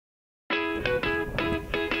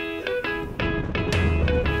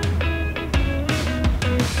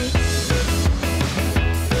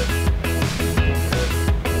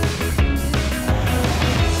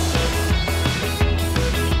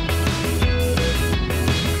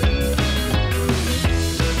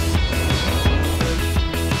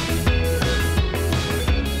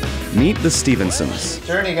Meet the Stevensons.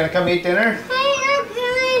 Trnka, you gonna come eat dinner?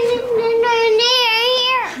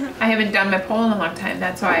 I haven't done my pole in a long time.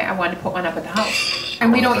 That's why I wanted to put one up at the house.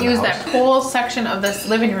 And we don't use that pole section of this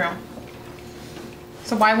living room.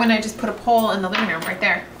 So why wouldn't I just put a pole in the living room right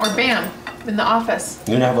there? Or bam, in the office.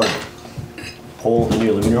 You're gonna have a pole in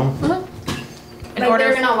your living room? Mm-hmm. Like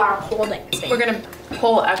they're gonna allow pole dancing. We're gonna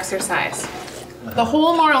pole exercise. The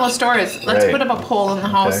whole moral of the story is let's put up a pole in the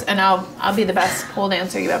house and I'll be the best pole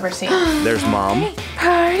dancer you've ever seen. There's Mom.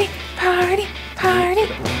 Party, party, party.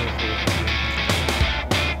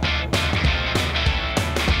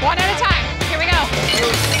 One at a time. Here we go.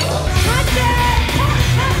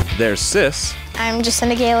 There's Sis. I'm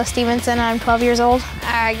Jacinda Stevenson. I'm 12 years old.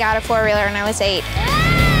 I got a four-wheeler when I was 8.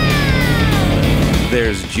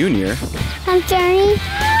 There's Junior. I'm Journey.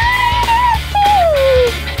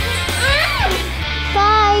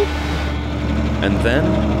 Bye. And then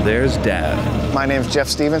there's Dad. My name's Jeff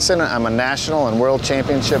Stevenson. I'm a national and world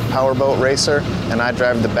championship powerboat racer, and I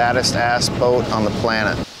drive the baddest ass boat on the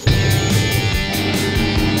planet.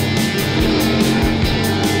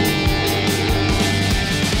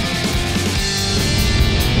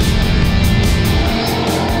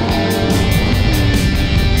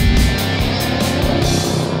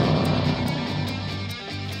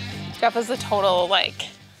 Jeff was the total, like,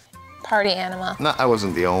 party animal. No, I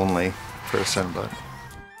wasn't the only person, but...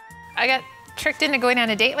 I got tricked into going on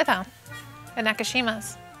a date with him at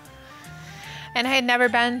Nakashima's. And I had never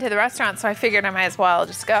been to the restaurant, so I figured I might as well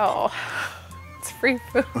just go. It's free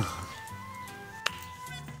food.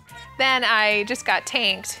 Then I just got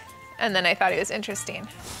tanked, and then I thought he was interesting.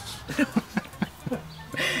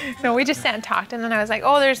 No, we just sat and talked, and then I was like,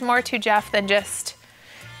 oh, there's more to Jeff than just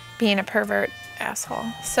being a pervert asshole.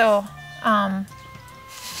 So, Not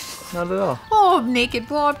at all. oh, naked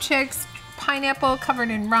blow-up chicks, pineapple covered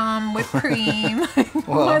in rum, whipped cream. Who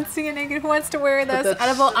wants to get naked? Who wants to wear this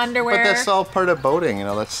edible underwear? But that's all part of boating, you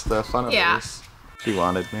know, that's the fun of it. She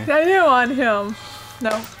wanted me. I didn't want him.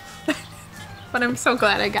 No. But I'm so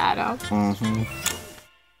glad I got him. Mm-hmm.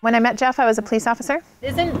 When I met Jeff, I was a police officer.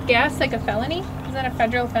 Isn't gas like a felony? Is that a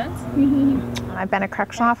federal offense? Mm-hmm. I've been a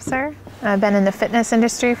correctional officer. I've been in the fitness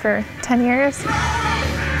industry for 10 years.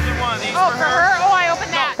 Oh, for her? Oh, I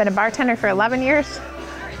opened that. Been a bartender for 11 years.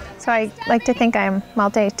 So I like to think I'm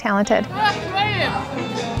multi-talented.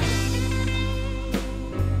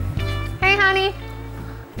 Hey, honey.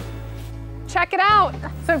 Check it out.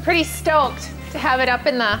 So I'm pretty stoked to have it up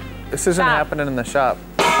in the This isn't happening in the shop.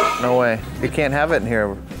 No way. You can't have it in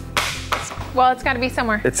here. Well, it's got to be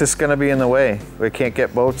somewhere. It's just going to be in the way. We can't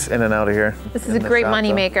get boats in and out of here. This is a great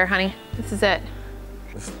money maker, honey. This is it.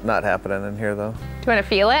 It's not happening in here, though. Do you want to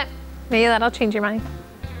feel it? Maybe that'll change your mind.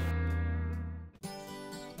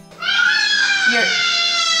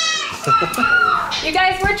 You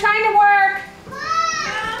guys, we're trying to work.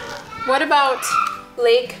 What about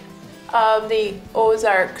Lake of the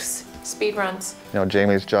Ozarks speed runs? You know,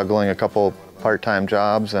 Jamie's juggling a couple part-time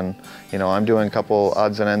jobs, and you know, I'm doing a couple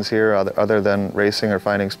odds and ends here other than racing or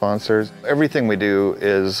finding sponsors. Everything we do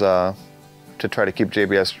is to try to keep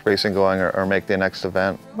JBS Racing going or make the next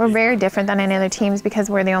event. We're very different than any other teams because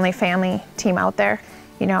we're the only family team out there.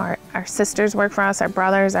 You know, our sisters work for us, our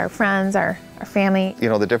brothers, our friends, our family. You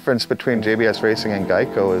know, the difference between JBS Racing and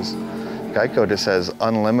Geico is Geico just has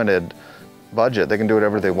unlimited budget. They can do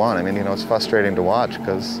whatever they want. I mean, you know, it's frustrating to watch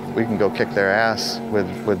because we can go kick their ass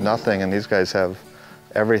with nothing, and these guys have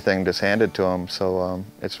everything just handed to them. So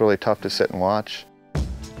it's really tough to sit and watch.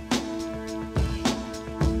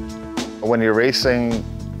 When you're racing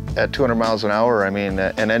at 200 miles an hour, I mean,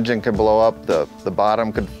 an engine could blow up, the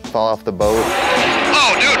bottom could fall off the boat.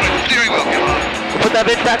 Oh, dude, steering wheel, come on. Put that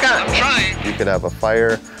bitch back on. I'm trying. You could have a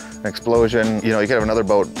fire, an explosion. You know, you could have another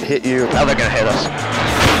boat hit you. Now they're gonna hit us.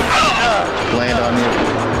 Land on you.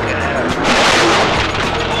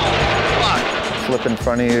 Flip in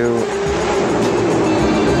front of you.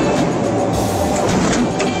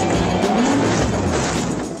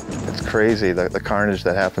 It's crazy, the carnage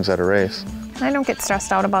that happens at a race. I don't get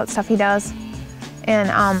stressed out about stuff he does.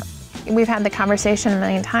 And we've had the conversation a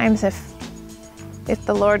million times, if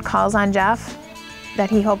the Lord calls on Jeff, that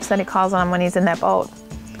he hopes that he calls on him when he's in that boat.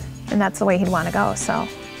 And that's the way he'd want to go. So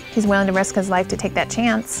he's willing to risk his life to take that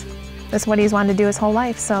chance. That's what he's wanted to do his whole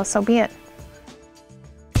life, so be it.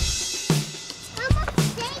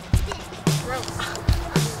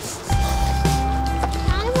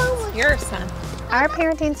 Your son. Our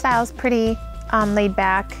parenting style is pretty laid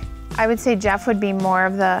back. I would say Jeff would be more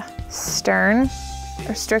of the stern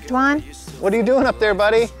or strict one. What are you doing up there,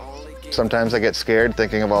 buddy? Sometimes I get scared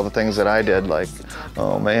thinking of all the things that I did, like,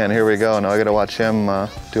 oh man, here we go. Now I got to watch him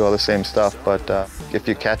do all the same stuff. But if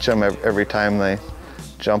you catch them every time they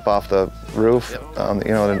jump off the roof,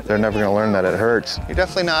 you know, they're never going to learn that it hurts. You're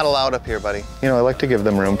definitely not allowed up here, buddy. You know, I like to give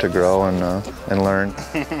them room to grow and learn.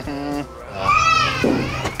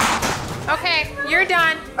 Okay, you're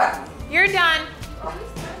done. You're done.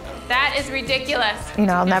 That is ridiculous. You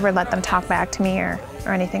know, I'll never let them talk back to me or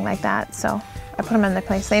anything like that, so I put them in their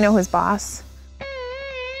place. They know who's boss.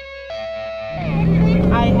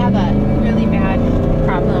 I have a really bad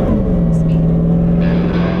problem with speed.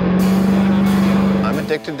 I'm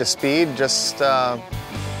addicted to speed, just, I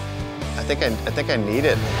think I need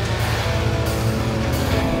it.